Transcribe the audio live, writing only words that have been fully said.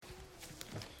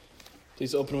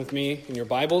Please open with me in your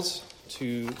Bibles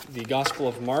to the Gospel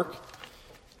of Mark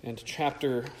and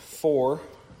chapter 4,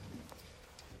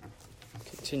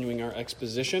 continuing our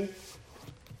exposition.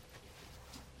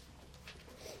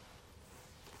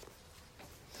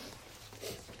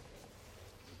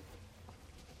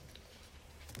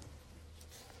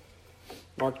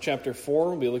 Mark chapter 4,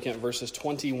 we'll be looking at verses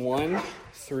 21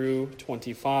 through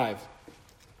 25.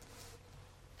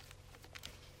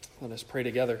 Let us pray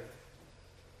together.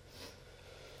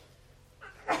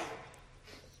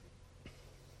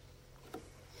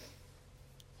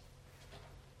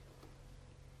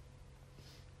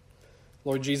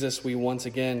 Lord Jesus, we once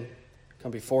again come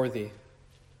before Thee.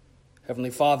 Heavenly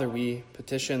Father, we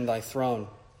petition Thy throne.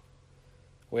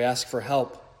 We ask for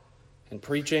help in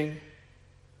preaching.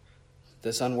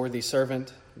 This unworthy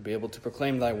servant will be able to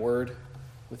proclaim Thy word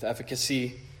with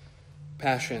efficacy,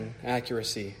 passion,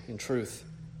 accuracy, and truth.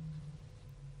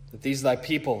 That these Thy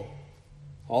people,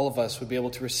 all of us, would be able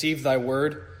to receive Thy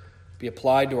word, be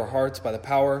applied to our hearts by the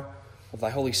power of Thy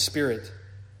Holy Spirit.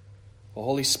 O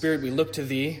Holy Spirit, we look to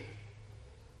Thee.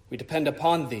 We depend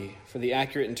upon Thee for the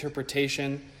accurate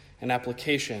interpretation and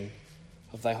application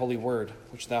of Thy holy word,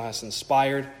 which Thou hast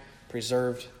inspired,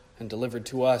 preserved, and delivered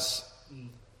to us.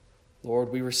 Lord,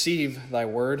 we receive Thy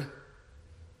word.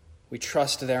 We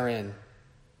trust therein.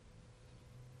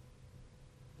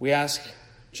 We ask,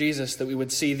 Jesus, that we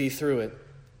would see Thee through it.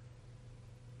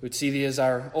 We would see Thee as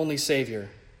our only Savior,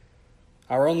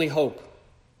 our only hope,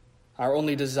 our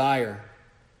only desire,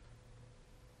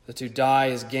 that to die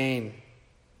is gain,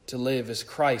 to live is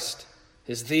Christ,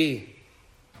 is Thee.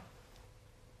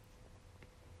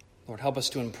 Lord, help us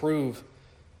to improve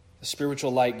the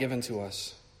spiritual light given to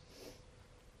us.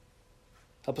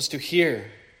 Help us to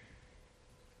hear.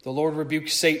 The Lord rebuke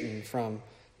Satan from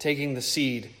taking the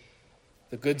seed,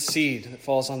 the good seed that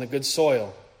falls on the good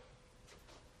soil.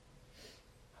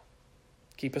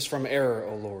 Keep us from error,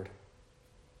 O Lord.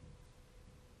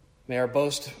 May our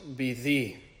boast be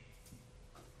Thee,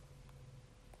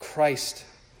 Christ,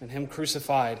 and Him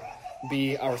crucified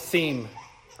be our theme.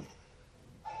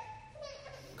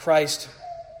 Christ,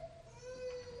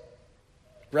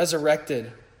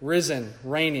 resurrected, risen,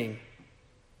 reigning,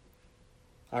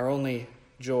 our only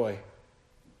joy.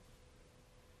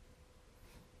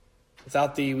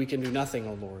 Without Thee, we can do nothing,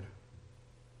 O Lord.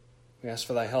 We ask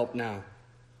for Thy help now.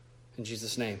 In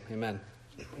Jesus' name, amen.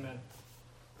 Amen.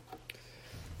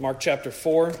 Mark chapter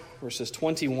 4, verses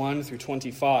 21 through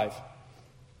 25.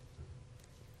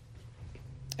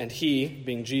 And He,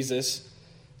 being Jesus,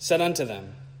 said unto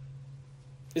them,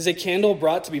 Is a candle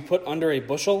brought to be put under a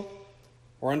bushel,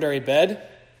 or under a bed,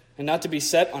 and not to be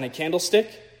set on a candlestick?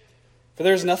 For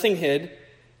there is nothing hid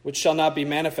which shall not be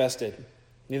manifested,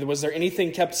 neither was there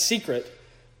anything kept secret,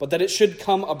 but that it should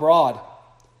come abroad.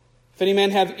 If any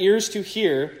man have ears to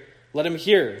hear, let him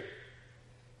hear.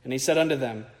 And He said unto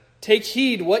them, Take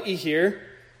heed what ye hear,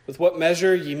 with what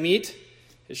measure ye mete,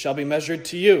 it shall be measured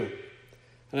to you.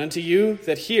 And unto you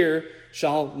that hear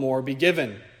shall more be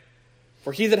given.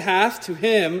 For he that hath, to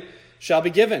him shall be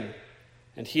given,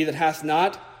 and he that hath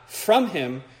not, from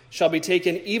him shall be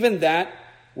taken even that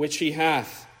which he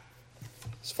hath.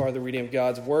 As far as the reading of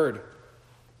God's word.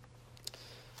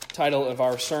 The title of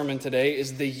our sermon today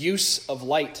is The Use of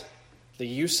Light. The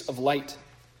Use of Light.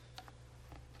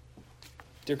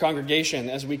 Dear congregation,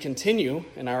 as we continue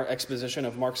in our exposition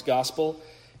of Mark's Gospel,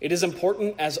 it is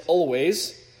important, as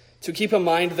always, to keep in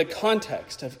mind the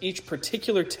context of each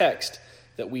particular text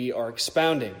that we are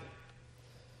expounding.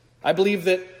 I believe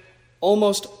that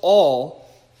almost all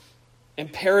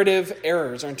imperative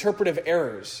errors or interpretive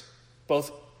errors,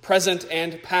 both present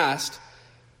and past,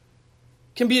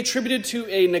 can be attributed to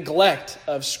a neglect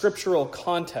of scriptural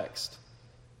context.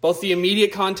 Both the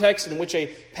immediate context in which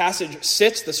a passage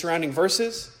sits, the surrounding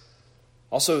verses,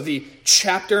 also the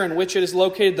chapter in which it is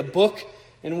located, the book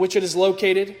in which it is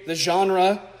located, the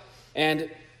genre, and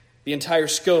the entire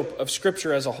scope of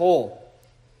Scripture as a whole.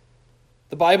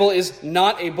 The Bible is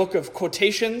not a book of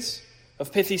quotations,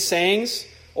 of pithy sayings,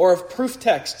 or of proof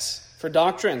texts for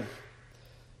doctrine,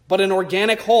 but an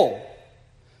organic whole.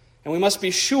 And we must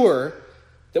be sure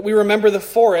that we remember the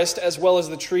forest as well as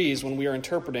the trees when we are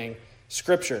interpreting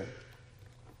Scripture.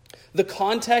 The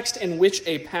context in which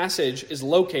a passage is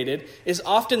located is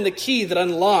often the key that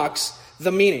unlocks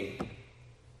the meaning.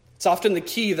 It's often the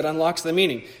key that unlocks the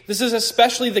meaning. This is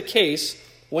especially the case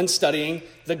when studying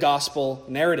the gospel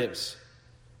narratives.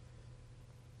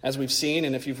 As we've seen,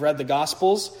 and if you've read the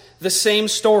Gospels, the same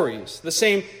stories, the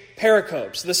same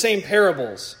pericopes, the same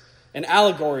parables and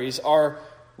allegories are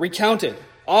recounted,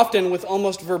 often with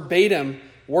almost verbatim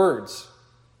words.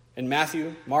 In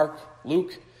Matthew, Mark,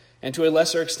 Luke, and to a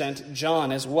lesser extent,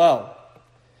 John as well.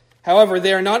 However,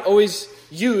 they are not always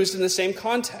used in the same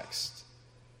context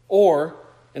or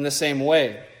in the same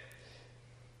way.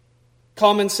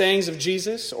 Common sayings of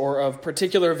Jesus or of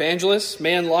particular evangelists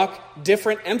may unlock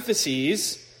different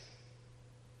emphases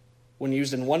when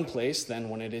used in one place than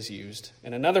when it is used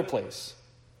in another place.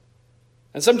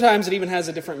 And sometimes it even has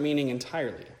a different meaning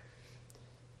entirely.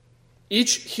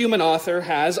 Each human author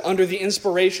has, under the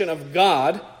inspiration of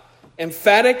God,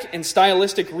 emphatic and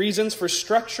stylistic reasons for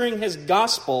structuring his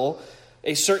gospel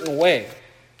a certain way.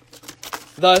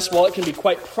 Thus, while it can be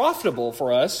quite profitable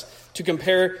for us to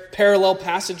compare parallel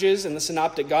passages in the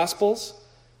Synoptic Gospels,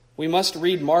 we must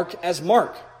read Mark as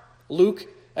Mark, Luke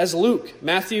as Luke,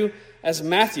 Matthew as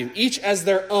Matthew, each as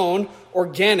their own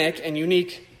organic and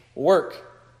unique work.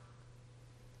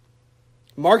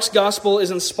 Mark's gospel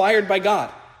is inspired by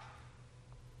God,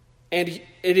 and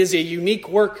it is a unique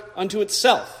work unto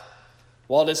itself.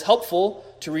 While it is helpful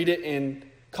to read it in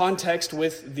context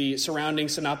with the surrounding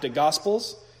synoptic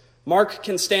gospels, Mark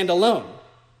can stand alone.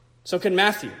 So can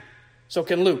Matthew. So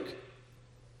can Luke.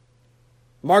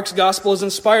 Mark's gospel is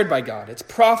inspired by God. It's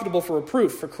profitable for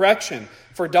reproof, for correction,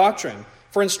 for doctrine,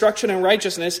 for instruction in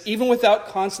righteousness, even without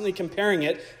constantly comparing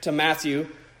it to Matthew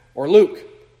or Luke.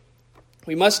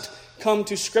 We must come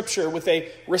to Scripture with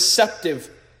a receptive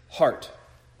heart,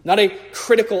 not a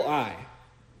critical eye.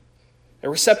 A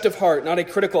receptive heart, not a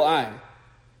critical eye,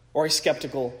 or a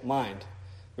skeptical mind.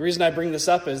 The reason I bring this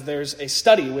up is there's a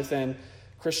study within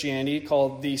Christianity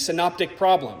called the Synoptic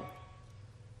Problem,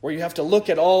 where you have to look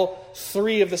at all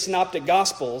three of the Synoptic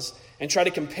Gospels and try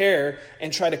to compare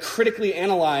and try to critically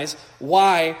analyze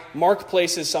why Mark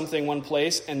places something one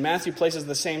place and Matthew places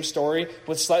the same story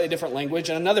with slightly different language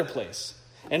in another place,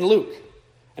 and Luke.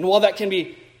 And while that can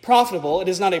be profitable, it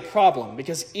is not a problem,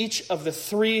 because each of the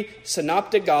three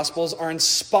synoptic gospels are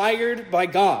inspired by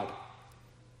God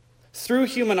through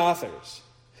human authors,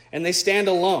 and they stand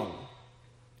alone,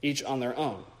 each on their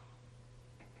own.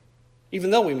 Even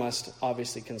though we must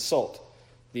obviously consult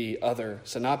the other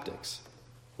synoptics.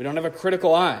 We don't have a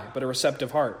critical eye, but a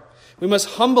receptive heart. We must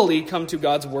humbly come to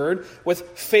God's word with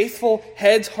faithful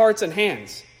heads, hearts, and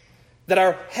hands, that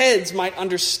our heads might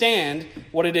understand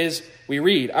what it is we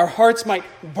read. Our hearts might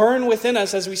burn within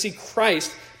us as we see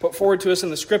Christ put forward to us in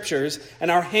the Scriptures, and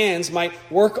our hands might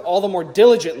work all the more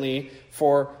diligently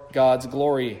for God's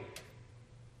glory.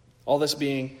 All this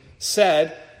being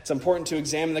said, it's important to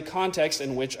examine the context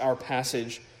in which our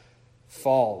passage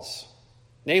falls.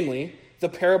 Namely, the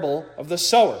parable of the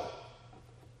sower.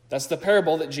 That's the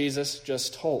parable that Jesus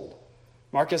just told.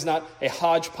 Mark is not a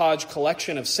hodgepodge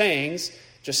collection of sayings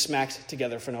just smacked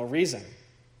together for no reason.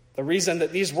 The reason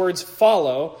that these words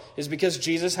follow is because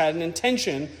Jesus had an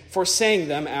intention for saying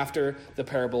them after the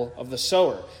parable of the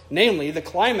sower. Namely, the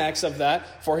climax of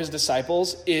that for his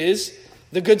disciples is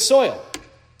the good soil.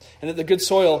 And that the good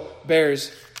soil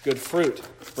bears good fruit,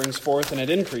 brings forth, and it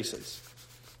increases.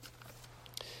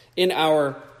 In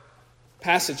our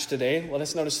passage today, let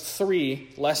us notice three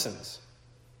lessons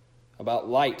about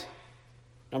light.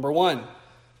 Number one,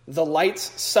 the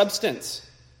light's substance.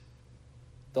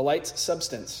 The light's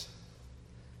substance.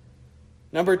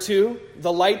 Number two,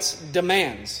 the light's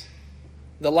demands.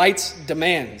 The light's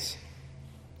demands.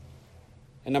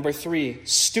 And number three,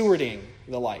 stewarding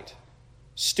the light.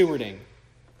 Stewarding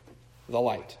the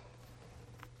light.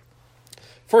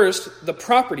 First, the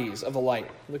properties of the light.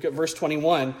 Look at verse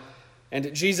 21.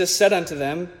 And Jesus said unto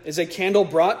them, Is a candle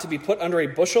brought to be put under a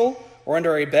bushel or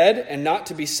under a bed, and not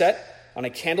to be set on a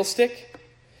candlestick?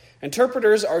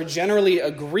 Interpreters are generally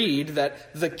agreed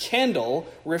that the candle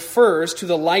refers to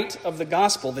the light of the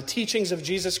gospel, the teachings of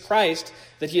Jesus Christ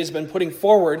that he has been putting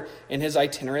forward in his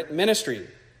itinerant ministry,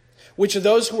 which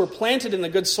those who were planted in the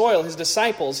good soil, his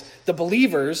disciples, the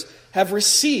believers, have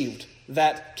received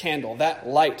that candle, that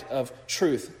light of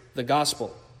truth, the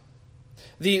gospel.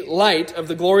 The light of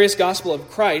the glorious gospel of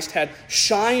Christ had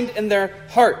shined in their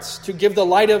hearts to give the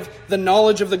light of the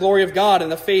knowledge of the glory of God in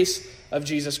the face of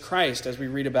Jesus Christ, as we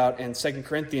read about in 2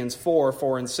 Corinthians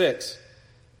 4 and 6.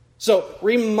 So,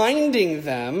 reminding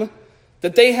them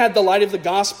that they had the light of the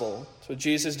gospel, that's what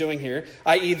Jesus is doing here,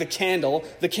 i.e. the candle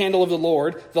of the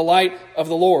Lord, the light of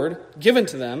the Lord given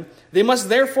to them, they must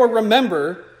therefore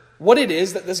remember what it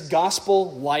is that this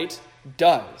gospel light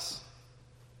does,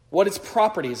 what its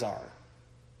properties are.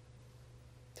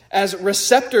 As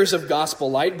receptors of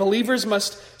gospel light, believers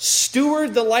must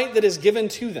steward the light that is given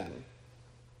to them.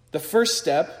 The first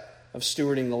step of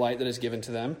stewarding the light that is given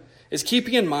to them is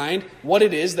keeping in mind what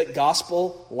it is that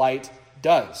gospel light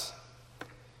does.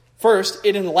 First,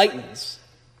 it enlightens.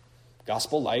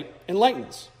 Gospel light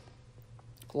enlightens.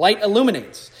 Light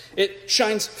illuminates. It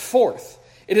shines forth.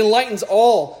 It enlightens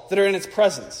all that are in its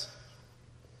presence.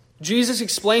 Jesus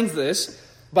explains this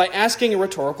by asking a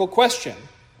rhetorical question.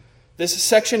 This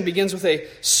section begins with a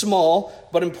small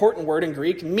but important word in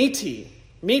Greek,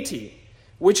 meti,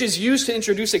 which is used to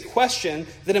introduce a question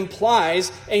that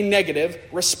implies a negative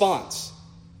response.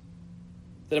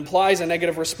 You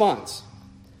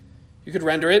could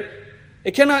render it,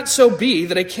 it cannot so be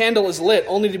that a candle is lit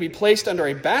only to be placed under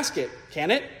a basket, can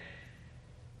it?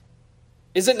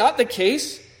 Is it not the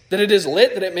case that it is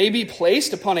lit that it may be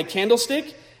placed upon a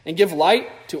candlestick and give light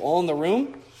to all in the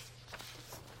room?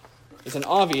 It's an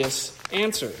obvious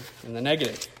answer in the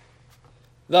negative.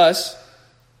 Thus,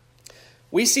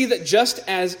 we see that just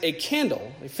as a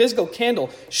candle, a physical candle,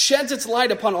 sheds its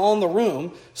light upon all in the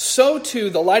room, so too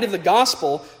the light of the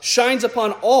gospel shines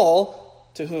upon all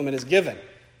to whom it is given.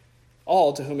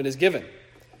 All to whom it is given.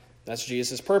 That's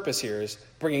Jesus' purpose here, is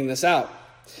bringing this out.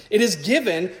 It is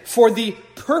given for the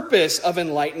purpose of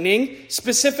enlightening,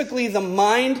 specifically the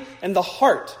mind and the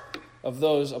heart of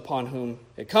those upon whom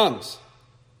it comes.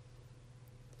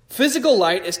 Physical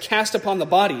light is cast upon the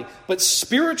body, but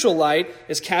spiritual light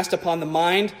is cast upon the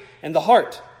mind and the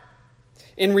heart.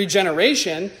 In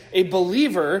regeneration, a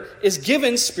believer is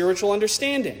given spiritual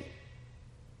understanding.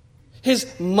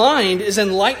 His mind is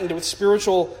enlightened with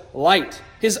spiritual light.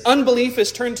 His unbelief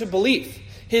is turned to belief.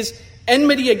 His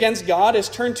enmity against God is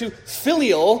turned to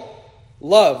filial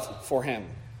love for him.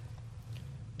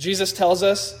 Jesus tells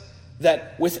us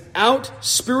that without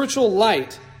spiritual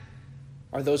light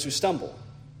are those who stumble.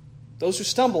 Those who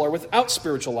stumble are without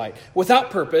spiritual light,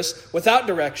 without purpose, without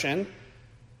direction.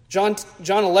 John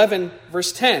 11,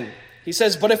 verse 10, he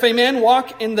says, "But if a man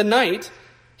walk in the night,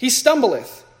 he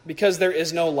stumbleth, because there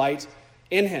is no light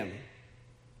in him."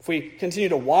 If we continue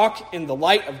to walk in the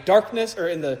light of darkness, or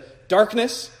in the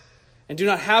darkness, and do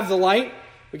not have the light,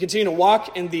 we continue to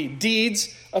walk in the deeds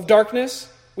of darkness,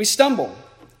 we stumble.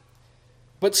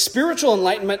 But spiritual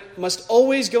enlightenment must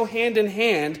always go hand in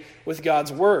hand with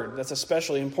God's word. That's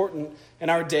especially important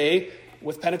in our day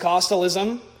with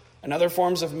Pentecostalism and other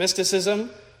forms of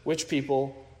mysticism, which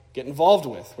people get involved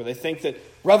with, where they think that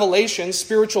revelation,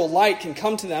 spiritual light, can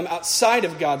come to them outside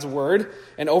of God's word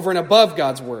and over and above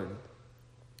God's word.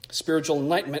 Spiritual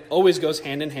enlightenment always goes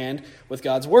hand in hand with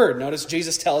God's word. Notice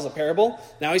Jesus tells a parable.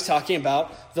 Now he's talking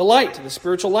about the light, the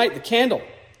spiritual light, the candle.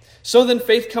 "So then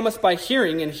faith cometh by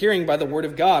hearing, and hearing by the word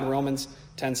of God," Romans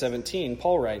 10:17,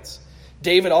 Paul writes.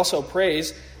 David also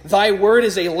prays, "Thy word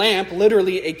is a lamp,"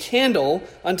 literally a candle,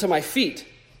 "unto my feet,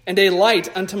 and a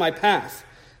light unto my path.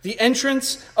 The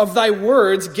entrance of thy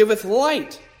words giveth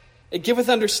light. It giveth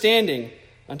understanding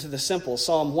unto the simple."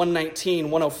 Psalm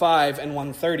 119, 105, and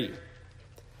 130.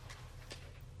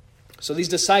 So these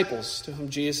disciples to whom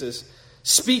Jesus is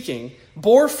speaking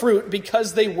bore fruit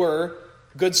because they were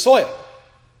good soil,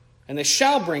 and they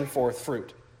shall bring forth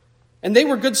fruit. And they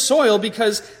were good soil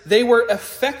because they were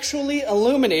effectually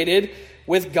illuminated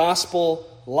with gospel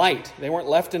light. They weren't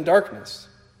left in darkness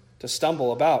to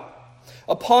stumble about.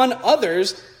 Upon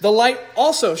others, the light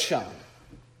also shone.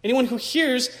 Anyone who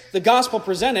hears the gospel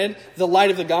presented, the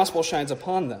light of the gospel shines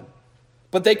upon them.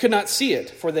 But they could not see it,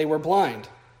 for they were blind.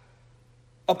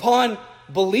 Upon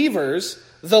believers,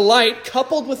 the light,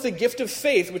 coupled with the gift of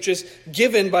faith, which is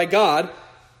given by God,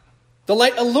 the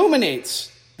light illuminates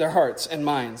their hearts and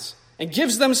minds and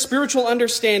gives them spiritual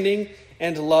understanding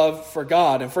and love for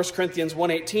God. In 1 Corinthians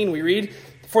 1:18 we read,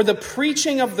 "For the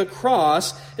preaching of the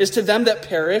cross is to them that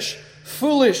perish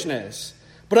foolishness,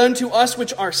 but unto us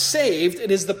which are saved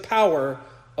it is the power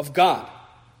of God."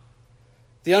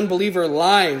 The unbeliever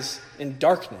lies in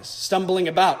darkness, stumbling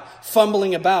about,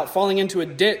 fumbling about, falling into a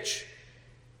ditch.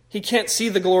 He can't see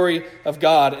the glory of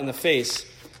God in the face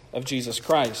of Jesus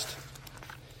Christ.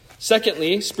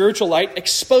 Secondly, spiritual light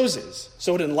exposes.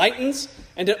 So it enlightens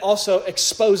and it also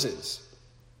exposes.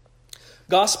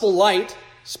 Gospel light,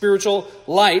 spiritual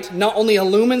light, not only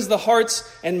illumines the hearts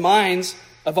and minds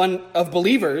of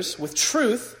believers with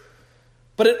truth,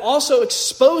 but it also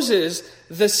exposes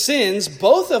the sins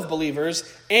both of believers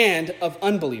and of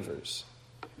unbelievers.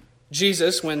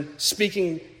 Jesus, when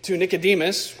speaking to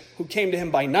Nicodemus, who came to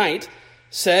him by night,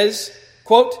 says,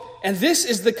 quote, "And this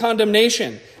is the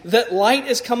condemnation, that light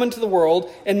is come into the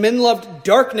world, and men loved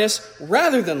darkness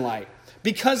rather than light,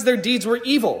 because their deeds were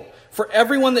evil. For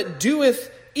everyone that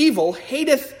doeth evil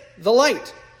hateth the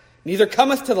light, neither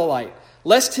cometh to the light,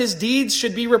 lest his deeds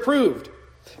should be reproved.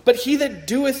 But he that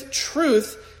doeth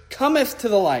truth cometh to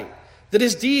the light, that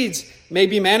his deeds may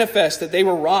be manifest, that they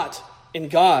were wrought in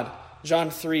God." John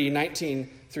 3:19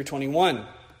 through 21.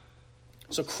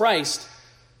 So Christ,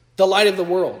 the light of the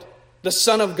world, the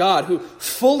Son of God, who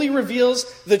fully reveals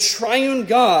the triune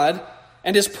God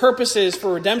and his purposes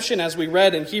for redemption, as we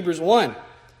read in Hebrews 1.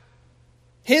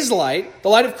 His light, the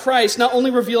light of Christ, not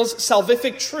only reveals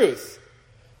salvific truth,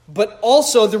 but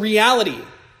also the reality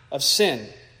of sin.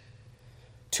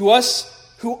 To us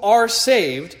who are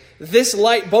saved, this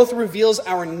light both reveals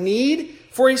our need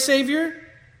for a Savior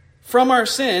from our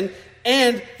sin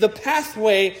and the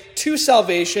pathway to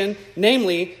salvation,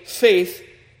 namely faith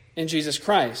in Jesus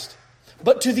Christ.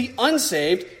 But to the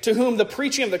unsaved, to whom the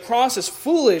preaching of the cross is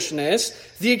foolishness,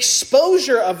 the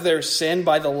exposure of their sin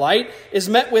by the light is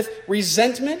met with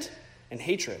resentment and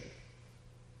hatred.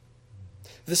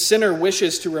 The sinner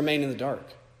wishes to remain in the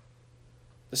dark.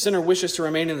 The sinner wishes to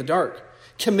remain in the dark,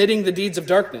 committing the deeds of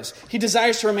darkness. He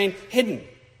desires to remain hidden,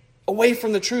 away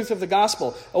from the truth of the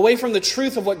gospel, away from the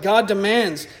truth of what God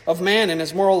demands of man in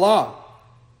his moral law.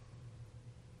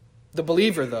 The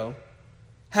believer, though,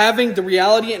 having the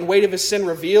reality and weight of his sin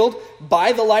revealed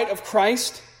by the light of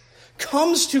Christ,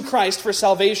 comes to Christ for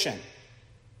salvation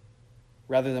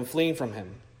rather than fleeing from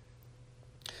him.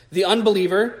 The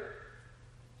unbeliever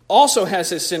also has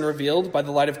his sin revealed by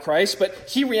the light of Christ, but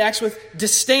he reacts with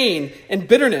disdain and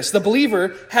bitterness. The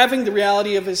believer, having the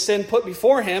reality of his sin put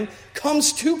before him,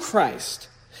 comes to Christ.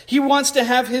 He wants to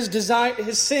have his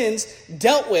sins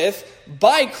dealt with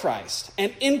by Christ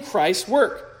and in Christ's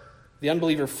work. The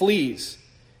unbeliever flees.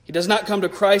 He does not come to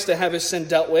Christ to have his sin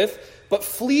dealt with, but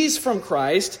flees from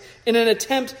Christ in an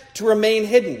attempt to remain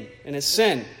hidden in his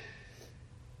sin.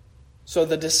 So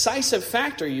the decisive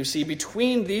factor, you see,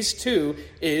 between these two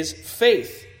is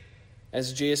faith.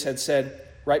 As Jesus had said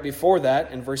right before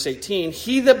that in verse 18,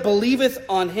 "He that believeth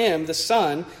on him, the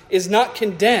Son, is not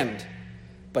condemned,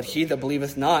 but he that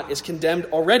believeth not is condemned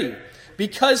already,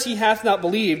 because he hath not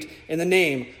believed in the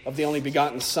name of the only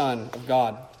begotten Son of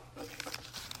God."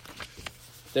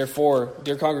 Therefore,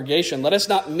 dear congregation, let us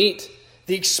not meet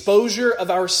the exposure of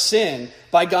our sin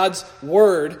by God's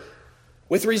word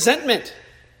with resentment,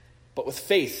 but with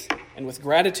faith and with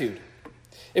gratitude.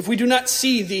 If we do not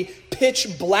see the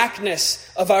pitch blackness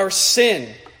of our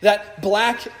sin, that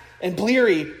black and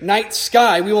bleary night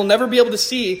sky, we will never be able to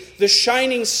see the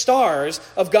shining stars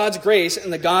of God's grace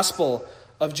and the gospel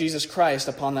of Jesus Christ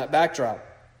upon that backdrop.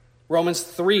 Romans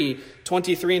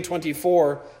 3:23 and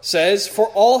 24 says, "For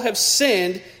all have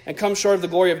sinned and come short of the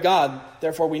glory of God."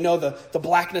 Therefore we know the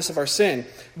blackness of our sin.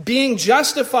 "Being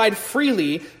justified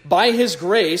freely by his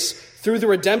grace through the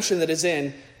redemption that is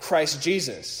in Christ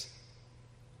Jesus."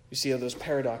 You see how those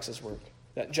paradoxes work.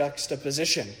 That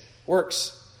juxtaposition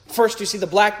works. First you see the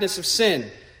blackness of sin,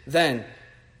 then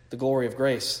the glory of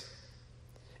grace.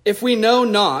 If we know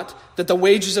not that the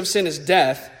wages of sin is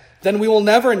death, then we will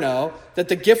never know that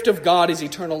the gift of God is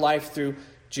eternal life through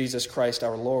Jesus Christ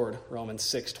our Lord. Romans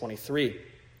 6:23.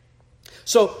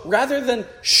 So rather than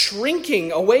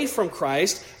shrinking away from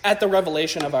Christ at the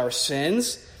revelation of our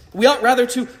sins, we ought rather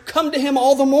to come to him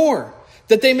all the more,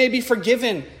 that they may be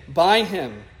forgiven by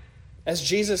him. As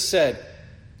Jesus said,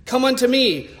 "Come unto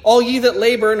me, all ye that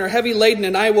labor and are heavy laden,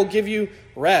 and I will give you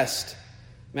rest."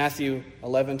 Matthew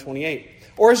 11:28.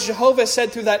 Or as Jehovah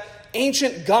said through that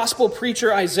ancient gospel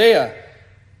preacher Isaiah,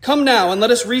 "Come now, and let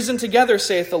us reason together,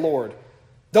 saith the Lord.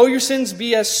 Though your sins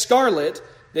be as scarlet,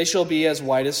 they shall be as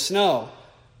white as snow.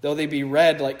 Though they be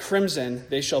red like crimson,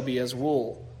 they shall be as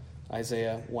wool."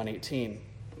 Isaiah 1:18.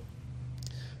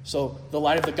 So the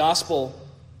light of the gospel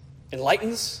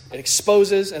enlightens, it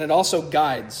exposes, and it also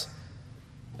guides.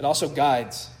 It also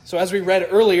guides. So as we read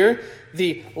earlier,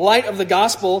 the light of the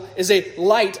gospel is a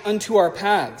light unto our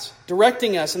paths,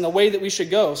 directing us in the way that we should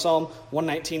go. Psalm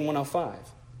 119, 105.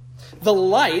 The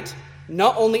light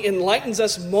not only enlightens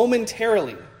us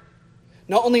momentarily,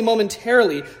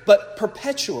 but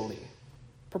perpetually.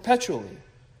 Perpetually.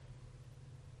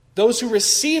 Those who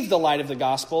receive the light of the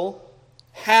gospel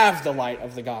have the light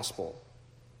of the gospel.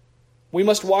 We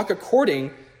must walk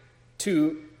according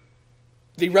to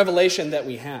the revelation that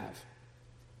we have.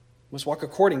 We must walk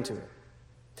according to it.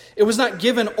 It was not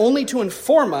given only to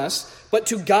inform us, but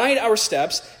to guide our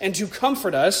steps and to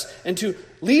comfort us and to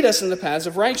lead us in the paths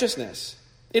of righteousness.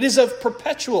 It is of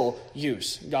perpetual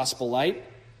use, gospel light.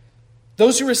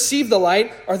 Those who receive the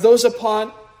light are those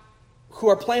who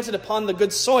are planted upon the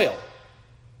good soil.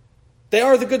 They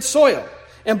are the good soil.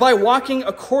 And by walking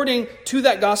according to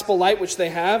that gospel light which they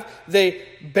have, they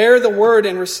bear the word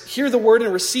and hear the word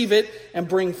and receive it and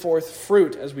bring forth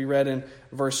fruit, as we read in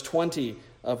verse 20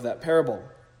 of that parable.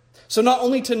 So not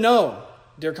only to know,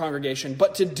 dear congregation,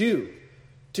 but to do,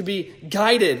 to be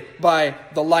guided by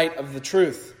the light of the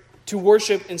truth, to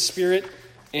worship in spirit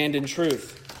and in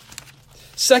truth.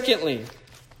 Secondly,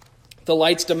 the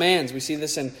light's demands. We see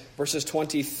this in verses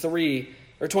 22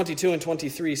 and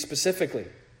 23 specifically.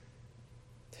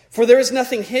 For there is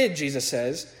nothing hid, Jesus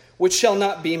says, which shall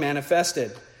not be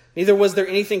manifested. Neither was there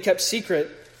anything kept secret,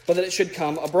 but that it should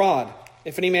come abroad.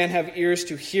 If any man have ears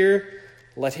to hear,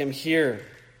 let him hear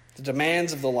the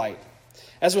demands of the light.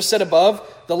 As was said above,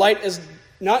 the light is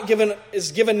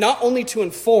given not only to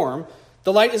inform.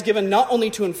 The light is given not only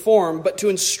to inform, but to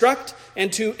instruct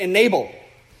and to enable.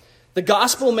 The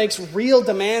gospel makes real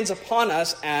demands upon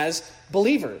us as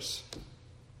believers.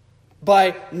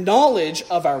 By knowledge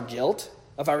of our guilt,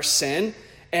 of our sin,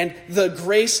 and the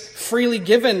grace freely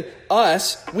given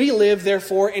us, we live,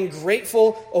 therefore, in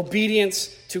grateful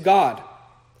obedience to God.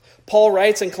 Paul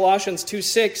writes in Colossians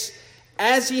 2:6,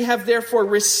 as ye have therefore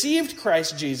received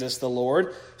Christ Jesus the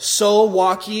Lord, so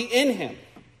walk ye in him.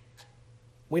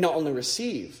 We not only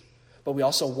receive, but we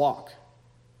also walk.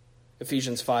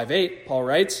 Ephesians 5:8, Paul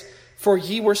writes, for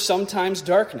ye were sometimes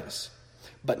darkness,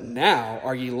 but now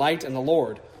are ye light in the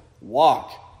Lord.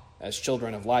 Walk as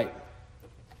children of light.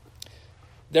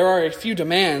 There are a few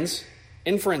demands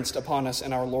inferenced upon us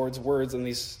in our Lord's words in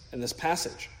this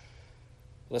passage.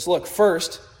 Let's look.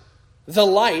 First, the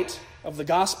light of the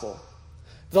gospel.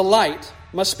 The light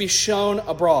must be shown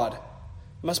abroad.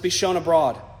 Must be shown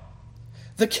abroad.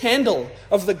 The candle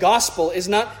of the gospel is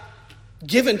not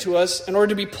given to us in order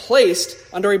to be placed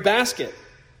under a basket,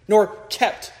 nor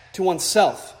kept to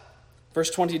oneself. Verse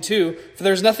 22, for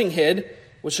there is nothing hid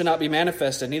which should not be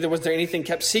manifested, neither was there anything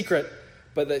kept secret,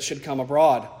 but that should come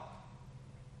abroad.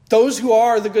 Those who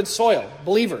are the good soil,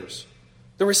 believers,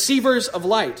 the receivers of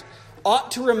light,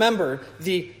 ought to remember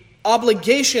the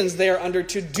obligations they are under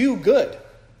to do good,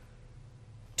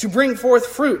 to bring forth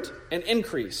fruit and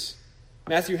increase.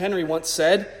 Matthew Henry once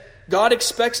said, God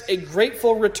expects a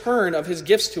grateful return of his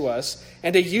gifts to us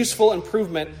and a useful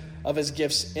improvement of his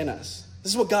gifts in us.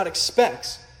 This is what God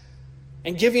expects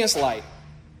in giving us light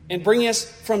and bringing us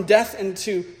from death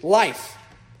into life,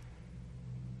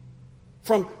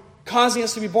 from causing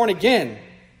us to be born again.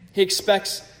 He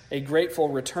expects a grateful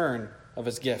return of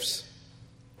his gifts.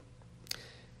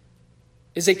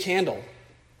 Is a candle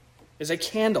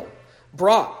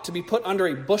brought to be put under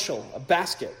a bushel, a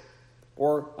basket,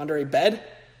 or under a bed,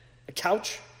 a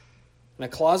couch, in a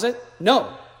closet?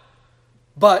 No,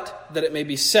 but that it may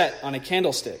be set on a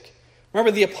candlestick.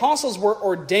 Remember, the apostles were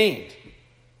ordained,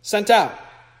 sent out.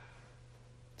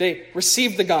 They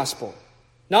received the gospel,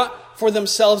 not for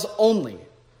themselves only,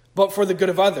 but for the good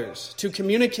of others, to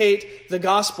communicate the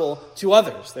gospel to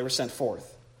others. They were sent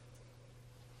forth.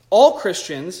 All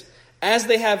Christians, as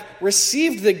they have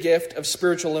received the gift of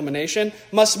spiritual illumination,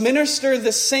 must minister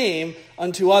the same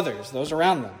unto others, those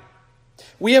around them.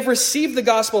 We have received the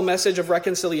gospel message of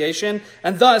reconciliation,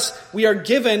 and thus we are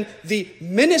given the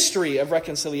ministry of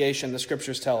reconciliation, the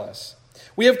scriptures tell us.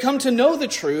 We have come to know the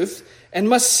truth and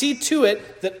must see to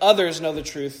it that others know the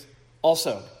truth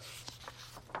also.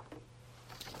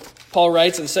 Paul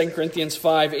writes in 2 Corinthians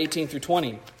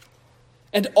 5:18-20,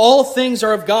 and all things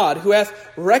are of God, who hath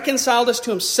reconciled us to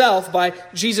himself by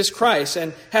Jesus Christ,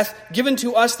 and hath given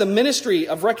to us the ministry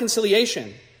of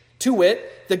reconciliation, to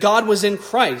wit, that God was in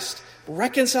Christ,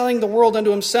 reconciling the world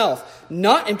unto himself,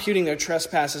 not imputing their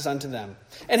trespasses unto them,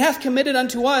 and hath committed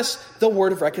unto us the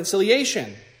word of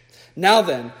reconciliation. Now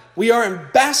then, we are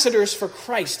ambassadors for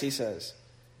Christ, he says,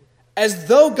 as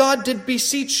though God did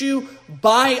beseech you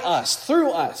by us,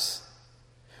 through us.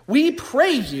 We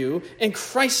pray you in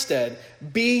Christ's stead,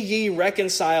 be ye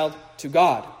reconciled to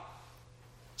God.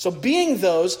 So being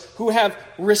those who have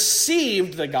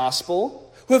received the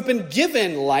gospel, who have been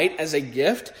given light as a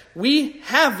gift, we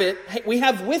have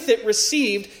with it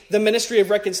received the ministry of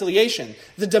reconciliation,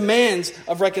 the demands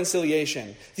of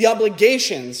reconciliation, the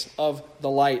obligations of the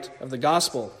light of the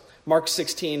gospel. Mark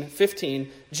 16:15,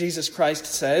 Jesus Christ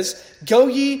says, go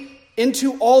ye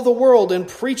into all the world and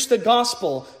preach the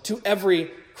gospel to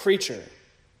every creature.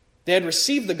 They had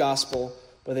received the gospel,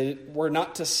 but they were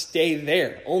not to stay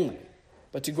there only,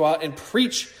 but to go out and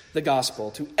preach the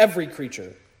gospel to every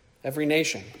creature, every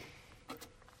nation.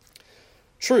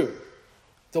 True,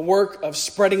 the work of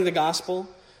spreading the gospel,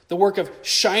 the work of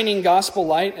shining gospel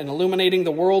light and illuminating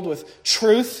the world with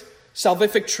truth,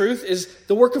 salvific truth, is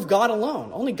the work of God alone.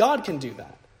 Only God can do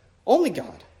that. Only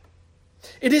God.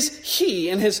 It is He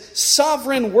in His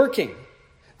sovereign working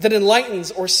that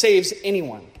enlightens or saves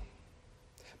anyone.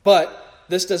 But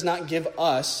this does not give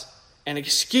us an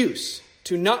excuse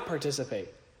to not participate,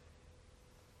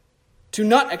 to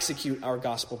not execute our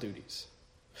gospel duties.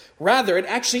 Rather, it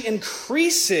actually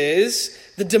increases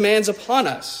the demands upon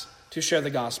us to share the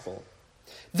gospel.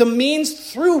 The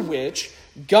means through which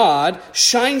God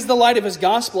shines the light of His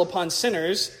gospel upon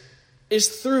sinners is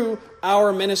through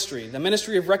our ministry, the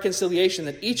ministry of reconciliation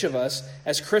that each of us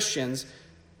as Christians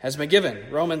has been given.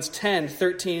 Romans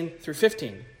 10:13 through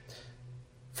 15.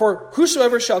 For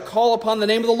whosoever shall call upon the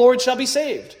name of the Lord shall be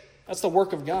saved. That's the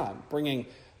work of God, bringing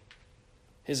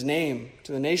his name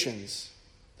to the nations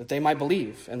that they might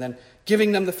believe, and then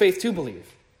giving them the faith to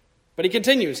believe. But he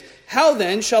continues, how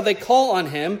then shall they call on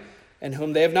him in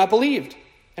whom they have not believed?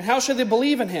 And how shall they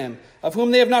believe in him of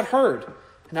whom they have not heard?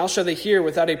 And how shall they hear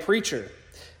without a preacher?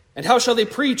 And how shall they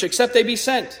preach except they be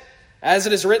sent? As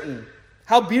it is written,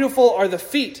 how beautiful are the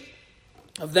feet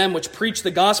of them which preach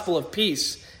the gospel of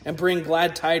peace and bring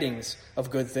glad tidings of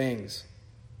good things.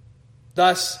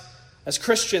 Thus, as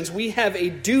Christians, we have a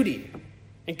duty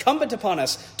incumbent upon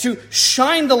us to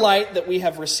shine the light that we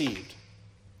have received.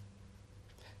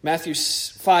 Matthew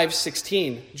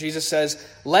 5:16, Jesus says,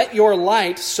 let your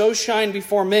light so shine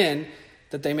before men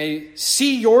that they may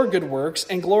see your good works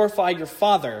and glorify your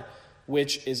Father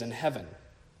which is in heaven.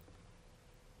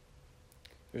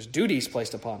 There's duties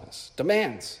placed upon us,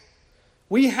 demands.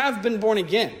 We have been born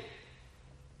again,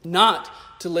 not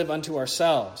to live unto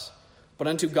ourselves, but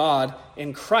unto God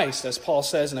in Christ, as Paul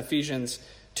says in Ephesians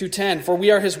 2:10. For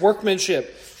we are his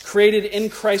workmanship, created in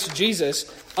Christ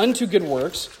Jesus unto good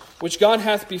works, which God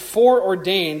hath before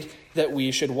ordained that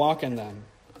we should walk in them.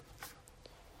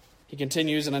 He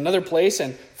continues in another place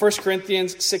in 1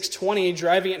 Corinthians 6:20,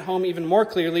 driving it home even more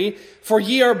clearly, for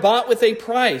ye are bought with a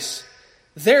price.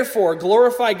 Therefore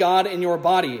glorify God in your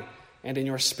body and in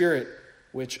your spirit,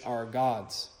 which are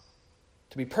God's.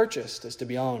 To be purchased is to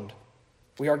be owned.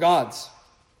 We are God's.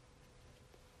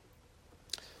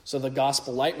 So the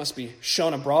gospel light must be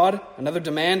shown abroad. Another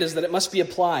demand is that it must be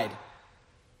applied.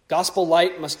 Gospel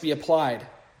light must be applied.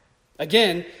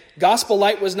 Again, gospel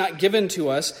light was not given to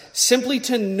us simply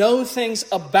to know things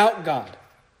about God,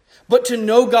 but to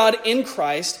know God in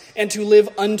Christ and to live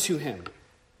unto him.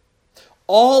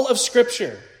 All of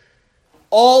Scripture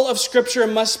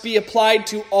must be applied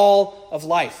to all of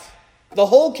life. The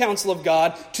whole counsel of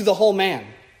God to the whole man.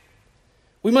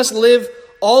 We must live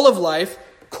all of life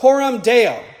coram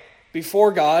Deo,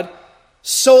 before God,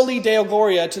 soli Deo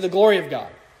Gloria, to the glory of God.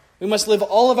 We must live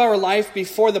all of our life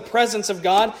before the presence of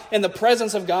God, and the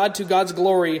presence of God to God's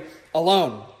glory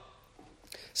alone.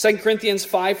 2 Corinthians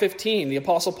 5:15, the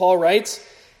Apostle Paul writes,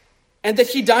 and that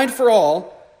he died for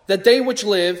all, that they which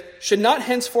live should not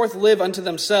henceforth live unto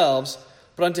themselves,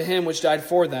 but unto him which died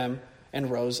for them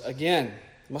and rose again.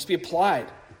 It must be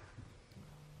applied.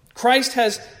 Christ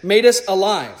has made us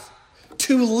alive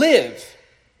to live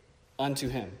unto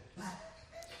him.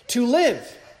 To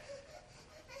live.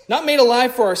 Not made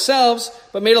alive for ourselves,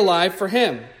 but made alive for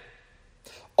him.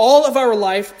 All of our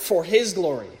life for his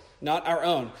glory, not our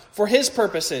own. For his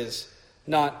purposes,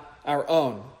 not our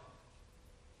own.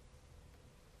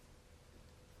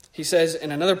 He says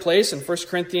in another place, in 1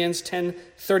 Corinthians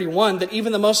 10:31, that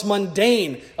even the most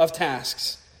mundane of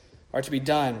tasks are to be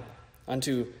done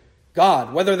unto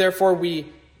God. Whether therefore ye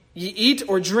eat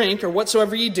or drink or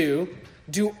whatsoever ye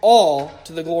do all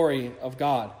to the glory of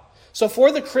God. So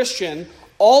for the Christian,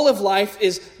 all of life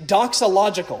is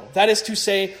doxological. That is to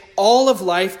say, all of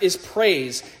life is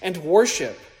praise and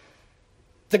worship.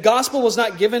 The gospel was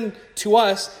not given to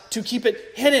us to keep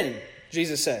it hidden,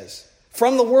 Jesus says,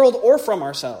 from the world or from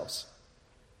ourselves.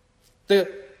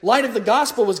 The light of the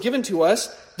gospel was given to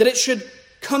us that it should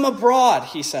come abroad,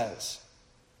 he says,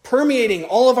 permeating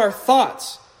all of our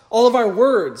thoughts, all of our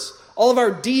words, all of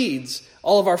our deeds,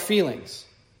 all of our feelings.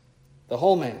 The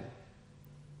whole man.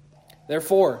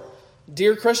 Therefore,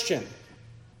 dear Christian,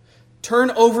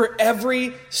 turn over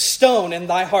every stone in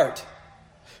thy heart.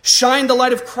 Shine the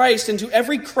light of Christ into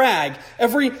every crag,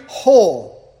 every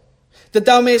hole, that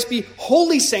thou mayest be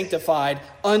wholly sanctified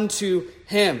unto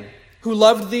him, who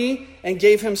loved thee and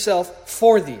gave himself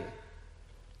for thee.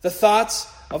 The thoughts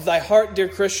of thy heart, dear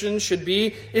Christian, should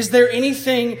be, is there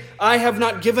anything I have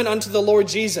not given unto the Lord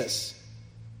Jesus?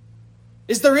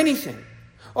 Is there anything?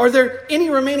 Are there any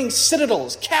remaining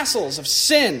citadels, castles of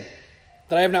sin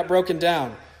that I have not broken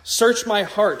down? Search my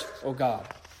heart, O God.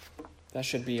 That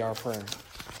should be our prayer.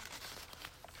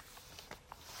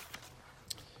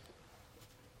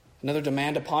 Another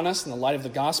demand upon us in the light of the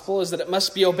gospel is that it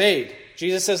must be obeyed.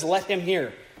 Jesus says, let him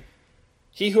hear.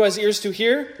 He who has ears to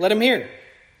hear, let him hear.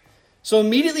 So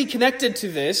immediately connected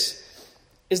to this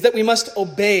is that we must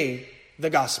obey the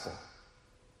gospel.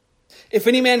 If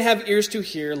any man have ears to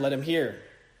hear, let him hear.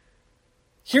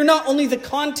 Hear not only the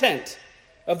content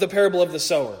of the parable of the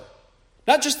sower,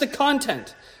 not just the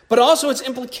content, but also its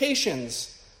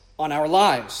implications on our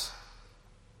lives.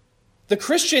 The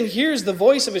Christian hears the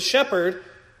voice of a shepherd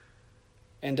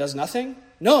and does nothing?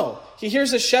 No, he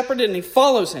hears a shepherd and he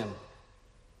follows him.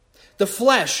 The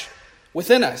flesh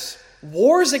within us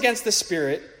wars against the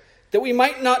Spirit that we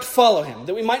might not follow him,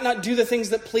 that we might not do the things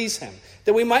that please him,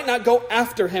 that we might not go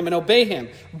after him and obey him.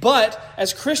 But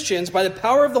as Christians, by the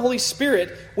power of the Holy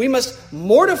Spirit, we must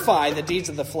mortify the deeds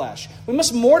of the flesh. We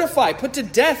must mortify, put to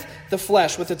death the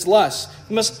flesh with its lusts.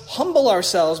 We must humble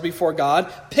ourselves before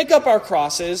God, pick up our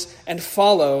crosses, and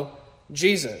follow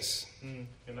Jesus.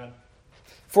 Amen.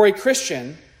 For a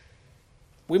Christian,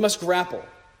 we must grapple.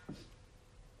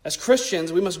 As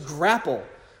Christians, we must grapple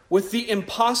with the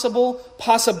impossible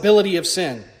possibility of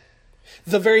sin.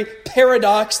 The very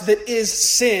paradox that is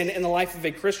sin in the life of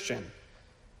a Christian.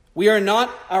 We are not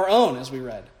our own, as we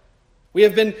read. We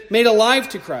have been made alive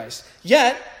to Christ.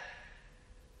 Yet,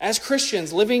 as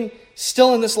Christians living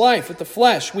still in this life with the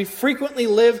flesh, we frequently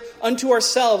live unto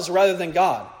ourselves rather than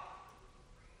God.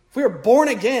 If we are born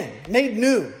again, made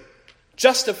new,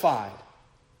 justified,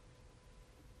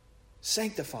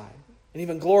 sanctified, and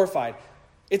even glorified,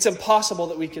 it's impossible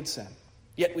that we could sin.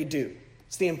 Yet we do.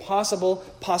 It's the impossible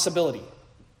possibility.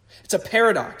 It's a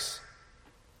paradox.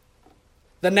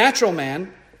 The natural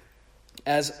man,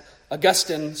 as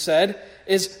Augustine said,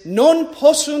 is non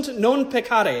possunt non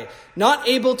peccare, not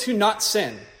able to not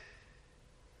sin.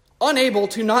 Unable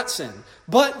to not sin.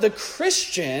 But the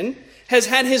Christian has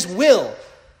had his will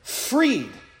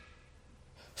freed,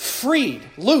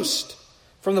 loosed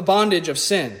from the bondage of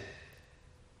sin,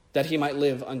 that he might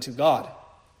live unto God.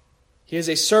 He is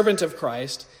a servant of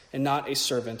Christ and not a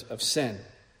servant of sin.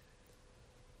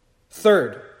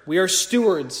 Third, we are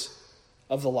stewards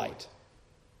of the light.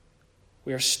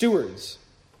 We are stewards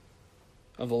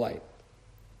of the light.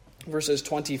 Verses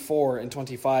 24 and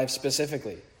 25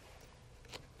 specifically.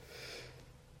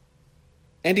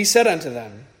 And he said unto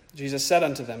them, Jesus said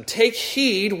unto them, take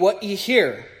heed what ye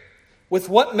hear. With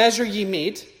what measure ye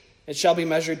mete, it shall be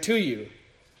measured to you.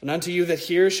 And unto you that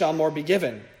hear shall more be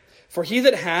given. For he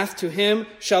that hath, to him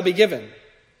shall be given.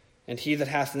 And he that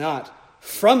hath not,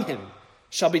 from him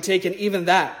shall be taken even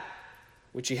that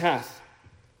which he hath.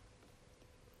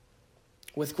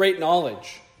 With great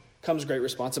knowledge comes great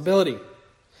responsibility.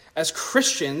 As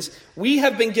Christians, we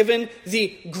have been given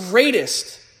the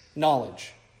greatest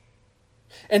knowledge.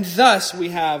 And thus we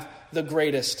have the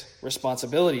greatest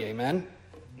responsibility. Amen?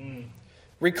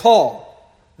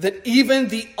 Recall that even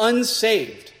the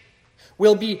unsaved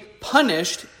will be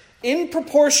punished in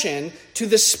proportion to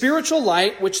the spiritual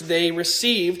light which they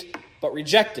received but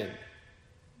rejected.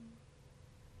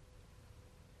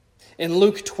 In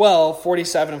Luke 12,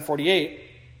 47 and 48,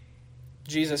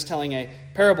 Jesus telling a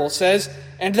parable says,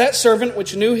 and that servant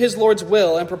which knew his Lord's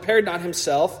will and prepared not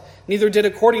himself, neither did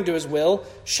according to his will,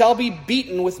 shall be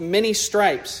beaten with many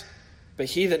stripes. But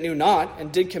he that knew not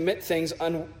and did commit things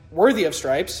unworthy of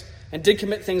stripes,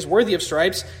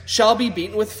 shall be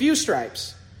beaten with few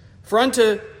stripes. For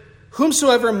unto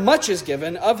whomsoever much is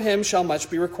given, of him shall much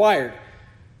be required.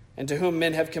 And to whom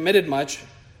men have committed much,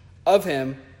 of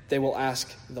him they will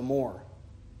ask the more.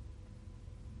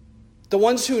 The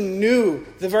ones who knew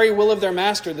the very will of their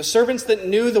master, the servants that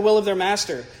knew the will of their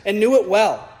master and knew it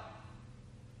well,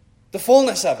 the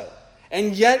fullness of it,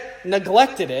 and yet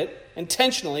neglected it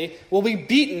intentionally, will be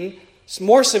beaten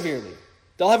more severely.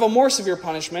 They'll have a more severe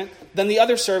punishment than the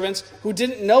other servants who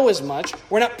didn't know as much,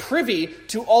 were not privy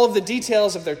to all of the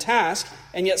details of their task,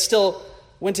 and yet still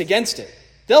went against it.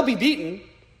 They'll be beaten,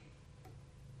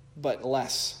 but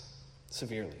less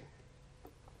severely.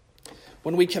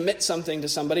 When we commit something to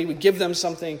somebody, we give them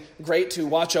something great to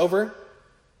watch over.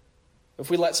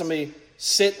 If we let somebody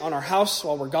sit on our house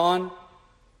while we're gone,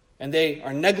 and they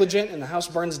are negligent and the house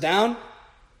burns down,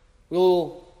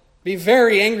 we'll be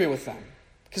very angry with them,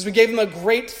 because we gave them a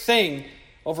great thing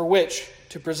over which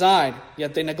to preside,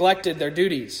 yet they neglected their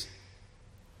duties.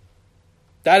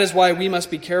 That is why we must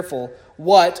be careful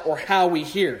what or how we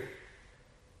hear.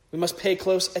 We must pay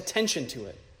close attention to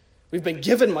it. We've been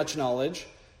given much knowledge,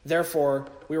 therefore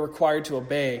we are required to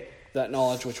obey that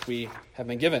knowledge which we have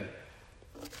been given.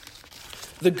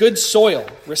 The good soil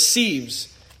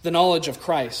receives the knowledge of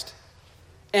Christ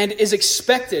and is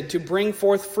expected to bring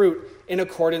forth fruit in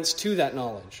accordance to that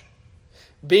knowledge.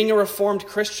 Being a Reformed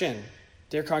Christian,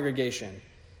 dear congregation,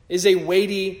 is a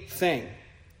weighty thing.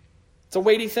 It's a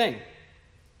weighty thing.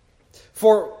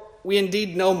 For we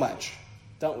indeed know much,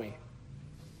 don't we?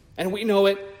 And we know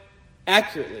it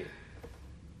accurately.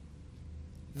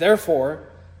 Therefore,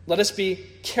 let us be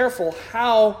careful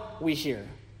how we hear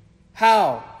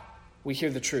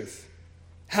the truth,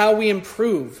 how we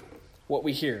improve what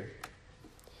we hear.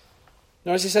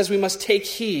 Notice he says we must take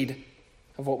heed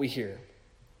of what we hear.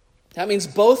 That means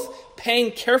both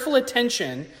paying careful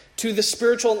attention to the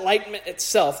spiritual enlightenment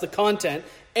itself, the content,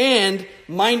 and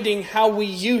minding how we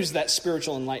use that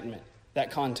spiritual enlightenment,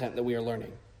 that content that we are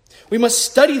learning. We must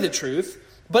study the truth,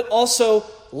 but also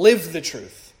live the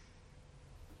truth.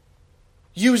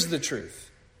 Use the truth.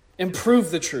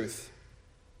 Improve the truth.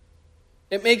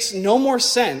 It makes no more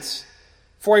sense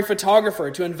for a photographer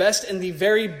to invest in the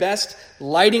very best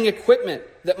lighting equipment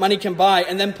that money can buy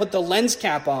and then put the lens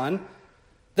cap on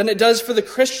than it does for the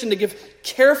Christian to give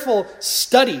careful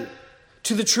study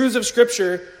to the truths of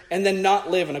Scripture and then not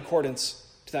live in accordance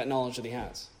to that knowledge that he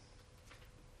has.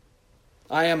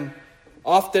 I am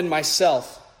often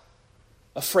myself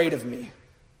afraid of me.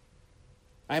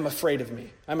 I am afraid of me.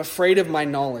 I'm afraid of my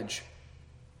knowledge,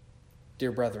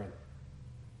 dear brethren.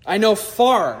 I know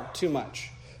far too much,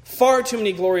 far too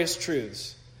many glorious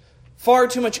truths, far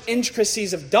too much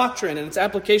intricacies of doctrine and its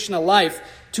application to life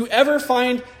to ever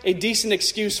find a decent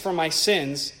excuse for my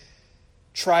sins,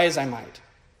 try as I might.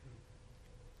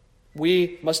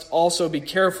 We must also be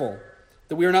careful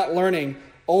that we are not learning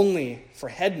only for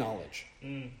head knowledge.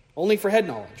 Only for head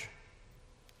knowledge.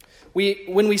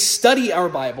 When we study our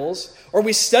Bibles, or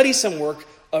we study some work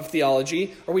of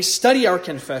theology, or we study our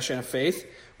confession of faith,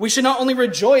 we should not only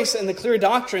rejoice in the clear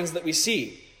doctrines that we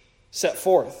see set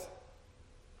forth,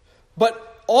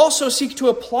 but also seek to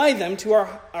apply them to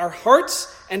our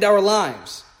hearts and our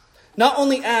lives. Not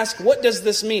only ask, what does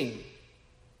this mean?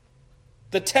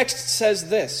 The text says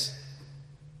this.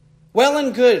 Well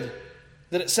and good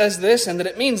that it says this and that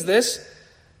it means this,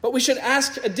 but we should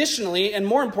ask additionally, and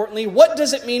more importantly, what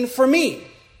does it mean for me?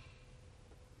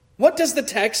 What does the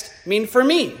text mean for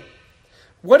me?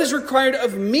 What is required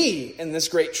of me in this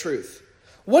great truth?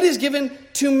 What is given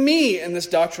to me in this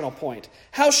doctrinal point?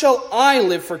 How shall I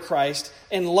live for Christ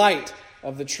in light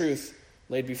of the truth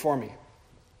laid before me?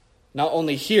 Not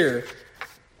only hear,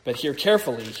 but hear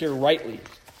carefully, hear rightly.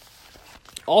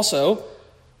 Also,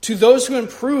 to those who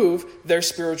improve their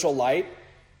spiritual light,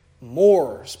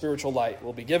 more spiritual light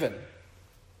will be given.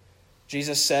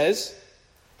 Jesus says,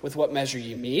 with what measure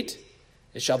ye meet,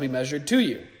 it shall be measured to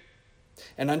you.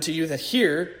 And unto you that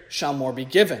hear shall more be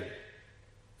given.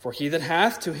 For he that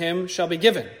hath, to him shall be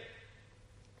given.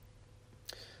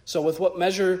 So with what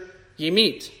measure ye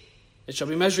meet, it shall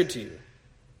be measured to you.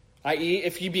 I.e.,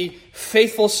 if ye be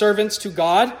faithful servants to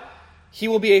God, he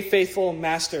will be a faithful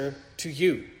master to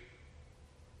you.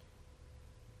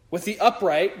 With the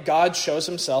upright, God shows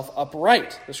himself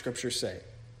upright, the Scriptures say.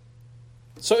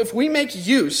 So if we make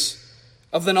use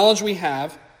of the knowledge we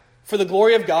have for the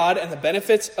glory of God and the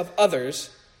benefits of others,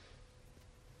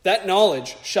 that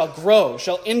knowledge shall grow,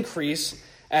 shall increase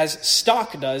as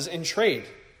stock does in trade.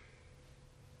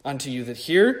 Unto you that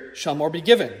hear shall more be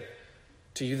given.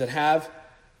 To you that have,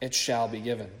 it shall be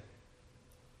given.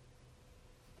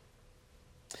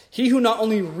 He who not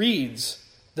only reads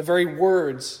the very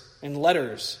words and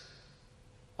letters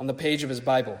on the page of his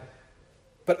Bible,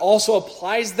 but also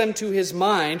applies them to his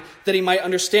mind that he might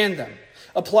understand them,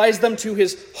 applies them to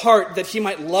his heart that he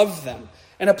might love them,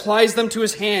 and applies them to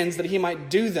his hands that he might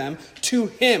do them, to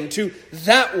him, to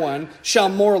that one, shall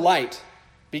more light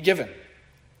be given.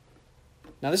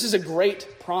 Now this is a great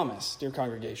promise, dear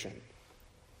congregation.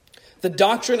 The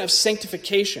doctrine of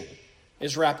sanctification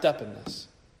is wrapped up in this.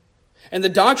 And the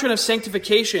doctrine of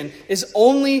sanctification is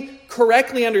only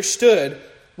correctly understood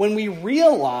when we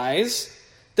realize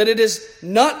that it is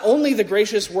not only the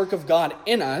gracious work of God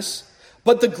in us,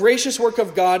 but the gracious work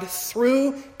of God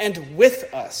through and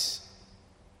with us.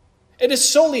 It is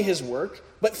solely his work,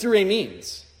 but through a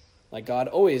means, like God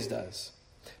always does.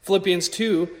 Philippians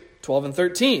 2, 12 and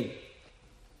 13.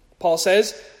 Paul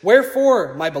says,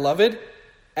 "Wherefore, my beloved,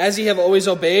 as ye have always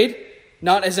obeyed,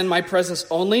 not as in my presence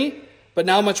only, but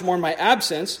now much more in my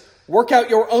absence, work out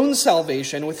your own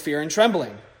salvation with fear and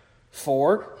trembling.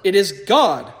 For it is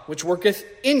God which worketh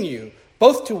in you,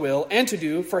 both to will and to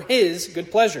do for his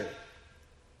good pleasure."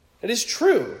 It is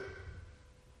true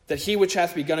that he which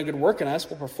hath begun a good work in us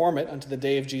will perform it unto the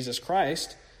day of Jesus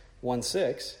Christ,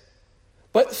 1:6.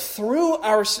 But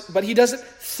he does it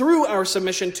through our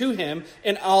submission to him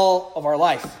in all of our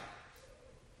life.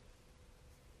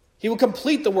 He will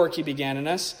complete the work he began in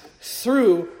us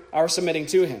through our submitting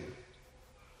to him.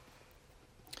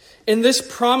 In this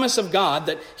promise of God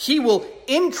that he will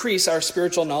increase our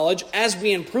spiritual knowledge as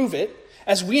we improve it,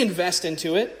 as we invest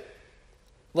into it,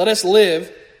 let us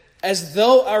live as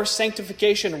though our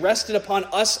sanctification rested upon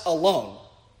us alone.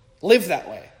 Live that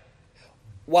way.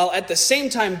 While at the same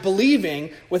time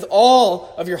believing with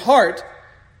all of your heart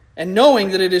and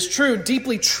knowing that it is true,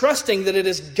 deeply trusting that it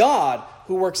is God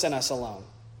who works in us alone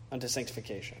unto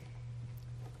sanctification.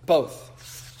 Both.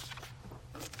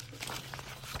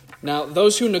 Now,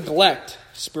 those who neglect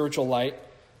spiritual light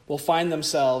will find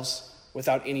themselves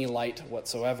without any light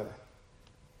whatsoever.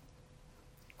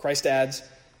 Christ adds,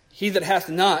 "He that hath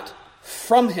not,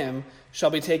 from him shall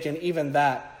be taken even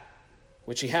that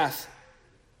which he hath."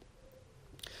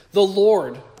 The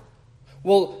Lord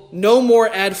will no more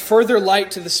add further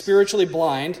light to the spiritually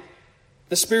blind,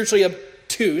 the spiritually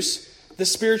obtuse, the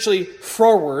spiritually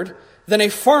froward, than a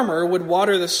farmer would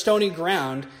water the stony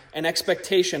ground in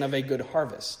expectation of a good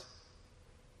harvest.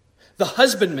 The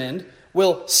husbandman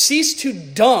will cease to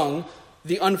dung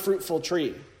the unfruitful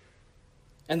tree,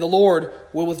 and the Lord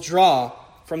will withdraw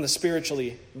from the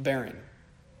spiritually barren.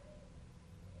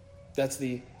 That's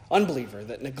the unbeliever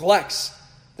that neglects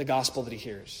the gospel that he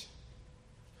hears.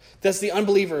 That's the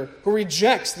unbeliever who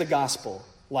rejects the gospel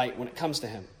light when it comes to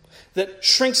him, that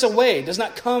shrinks away, does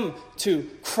not come to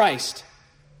Christ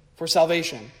for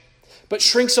salvation, but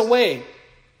shrinks away,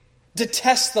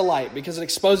 detests the light because it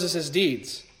exposes his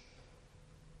deeds.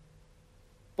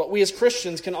 But we as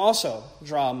Christians can also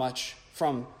draw much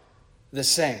from this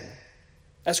saying.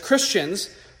 As Christians,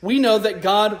 we know that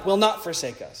God will not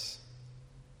forsake us.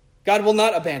 God will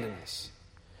not abandon us.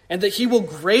 And that he will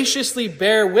graciously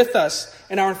bear with us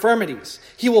in our infirmities.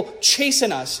 He will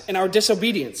chasten us in our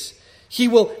disobedience. He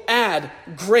will add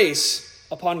grace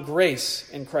upon grace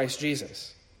in Christ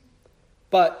Jesus.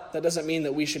 But that doesn't mean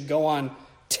that we should go on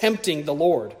tempting the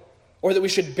Lord, or that we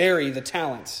should bury the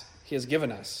talents he has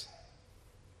given us.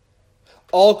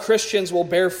 All Christians will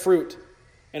bear fruit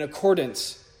in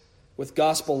accordance with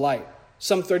gospel light.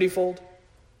 Some 30-fold,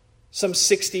 some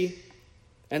 60,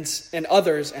 and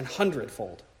others an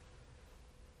 100-fold.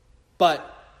 But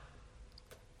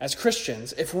as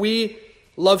Christians, if we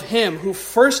love him who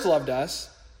first loved us,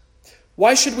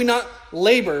 why should we not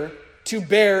labor to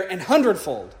bear an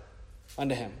 100-fold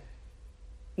unto him?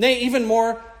 Nay, even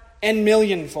more, and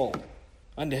millionfold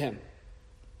unto him.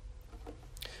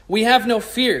 We have no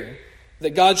fear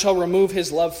that God shall remove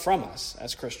his love from us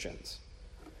as Christians.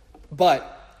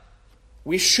 But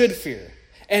we should fear,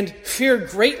 and fear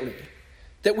greatly,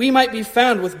 that we might be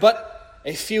found with but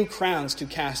a few crowns to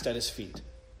cast at his feet.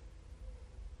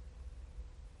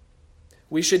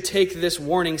 We should take this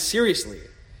warning seriously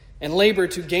and labor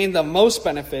to gain the most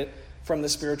benefit from the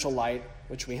spiritual light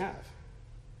which we have.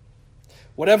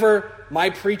 Whatever my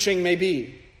preaching may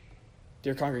be,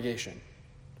 dear congregation,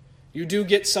 you do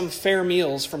get some fair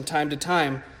meals from time to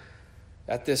time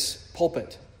at this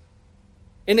pulpit.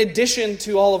 In addition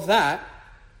to all of that,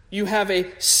 you have a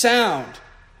sound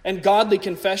and godly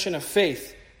confession of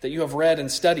faith that you have read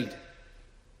and studied.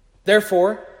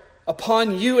 Therefore,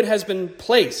 upon you it has been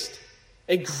placed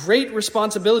a great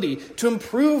responsibility to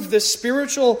improve the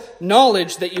spiritual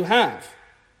knowledge that you have.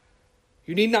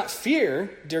 You need not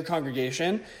fear, dear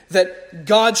congregation, that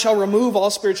God shall remove all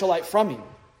spiritual light from you.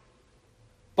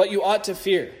 But you ought to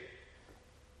fear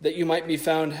that you might be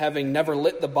found having never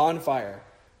lit the bonfire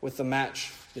with the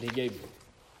match that he gave you.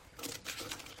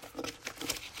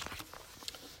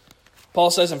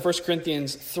 Paul says in 1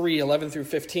 Corinthians 3:11 through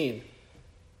 15,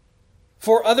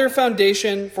 For no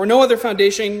other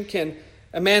foundation can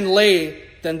a man lay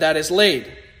than that is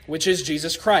laid, which is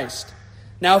Jesus Christ.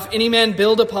 Now if any man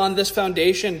build upon this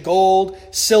foundation gold,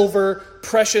 silver,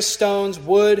 precious stones,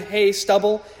 wood, hay,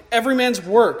 stubble, every man's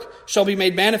work shall be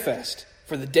made manifest,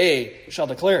 for the day shall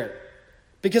declare it.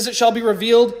 Because it shall be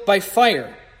revealed by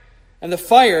fire, and the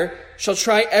fire shall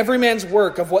try every man's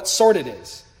work of what sort it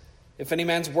is. If any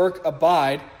man's work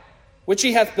abide, which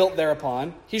he hath built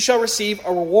thereupon, he shall receive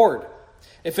a reward.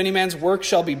 If any man's work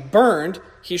shall be burned,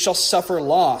 he shall suffer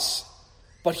loss.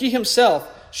 But he himself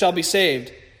shall be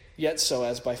saved, yet so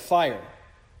as by fire.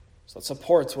 So that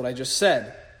supports what I just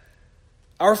said.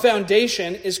 Our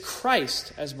foundation is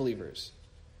Christ as believers.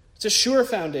 It's a sure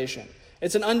foundation.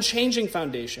 It's an unchanging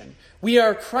foundation. We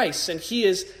are Christ's, and he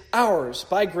is ours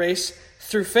by grace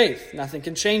through faith. Nothing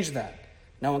can change that.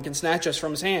 No one can snatch us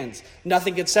from his hands.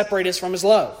 Nothing can separate us from his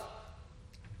love.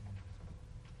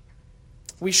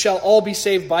 We shall all be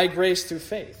saved by grace through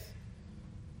faith.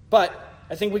 But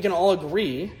I think we can all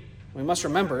agree, we must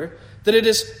remember, that it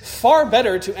is far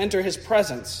better to enter his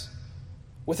presence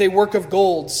with a work of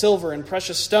gold, silver, and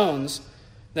precious stones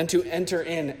than to enter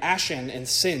in ashen and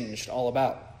singed all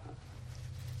about.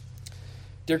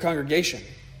 Dear congregation,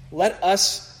 let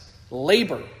us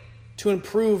labor to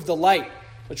improve the light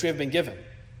which we have been given.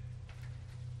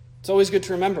 It's always good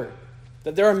to remember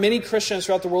that there are many Christians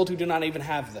throughout the world who do not even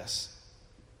have this.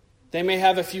 They may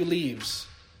have a few leaves,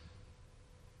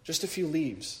 just a few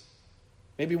leaves,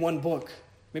 maybe one book,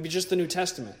 maybe just the New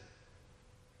Testament,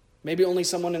 maybe only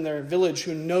someone in their village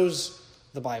who knows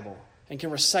the Bible and can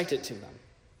recite it to them,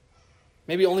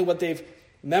 maybe only what they've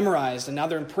memorized, and now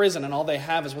they're in prison and all they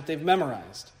have is what they've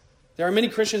memorized. There are many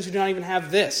Christians who do not even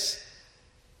have this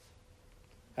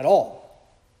at all.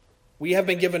 We have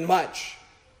been given much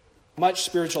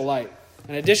spiritual light.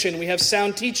 In addition, we have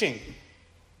sound teaching.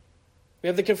 We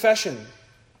have the confession.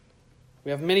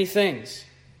 We have many things.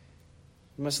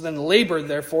 We must then labor,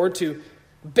 therefore, to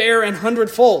bear an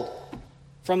hundredfold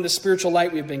from the spiritual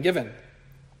light we have been given.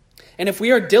 And if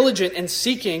we are diligent in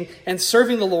seeking and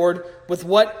serving the Lord with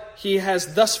what He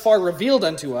has thus far revealed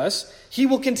unto us, He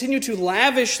will continue to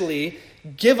lavishly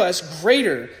give us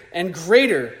greater and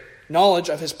greater knowledge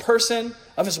of His person,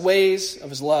 of His ways, of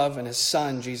His love, and His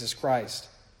Son, Jesus Christ.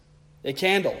 A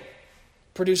candle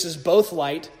produces both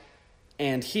light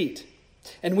and heat.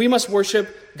 And we must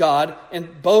worship God in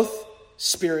both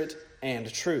spirit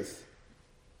and truth.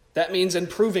 That means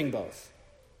improving both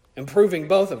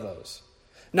of those.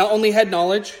 Not only head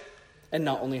knowledge and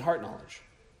not only heart knowledge.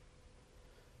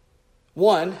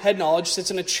 One, head knowledge, sits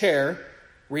in a chair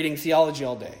reading theology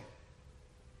all day,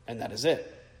 and that is it.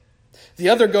 The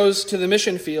other goes to the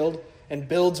mission field and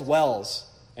builds wells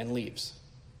and leaves.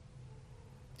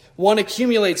 One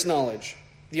accumulates knowledge,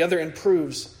 the other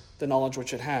improves the knowledge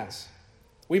which it has.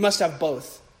 We must have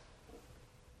both,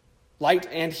 light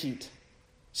and heat,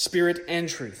 spirit and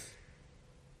truth.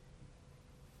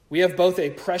 We have both a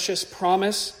precious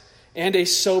promise and a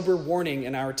sober warning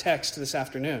in our text this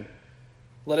afternoon.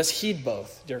 Let us heed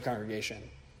both, dear congregation.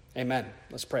 Amen.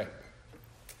 Let's pray.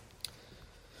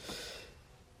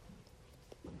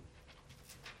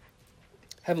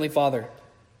 Heavenly Father,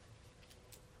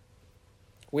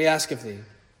 we ask of Thee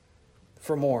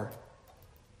for more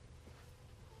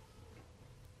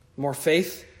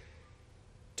faith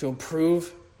to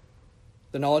improve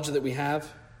the knowledge that we have,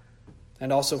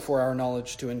 and also for our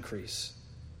knowledge to increase.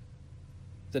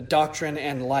 That doctrine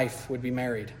and life would be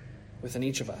married within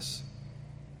each of us.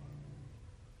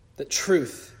 That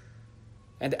truth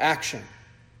and action,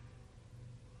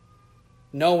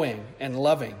 knowing and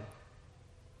loving,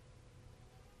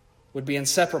 would be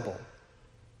inseparable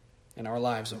in our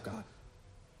lives, O God.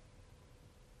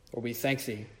 Lord, we thank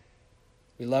Thee.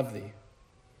 We love Thee.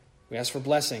 We ask for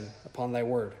blessing upon Thy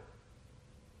word.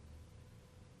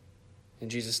 In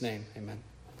Jesus' name, amen.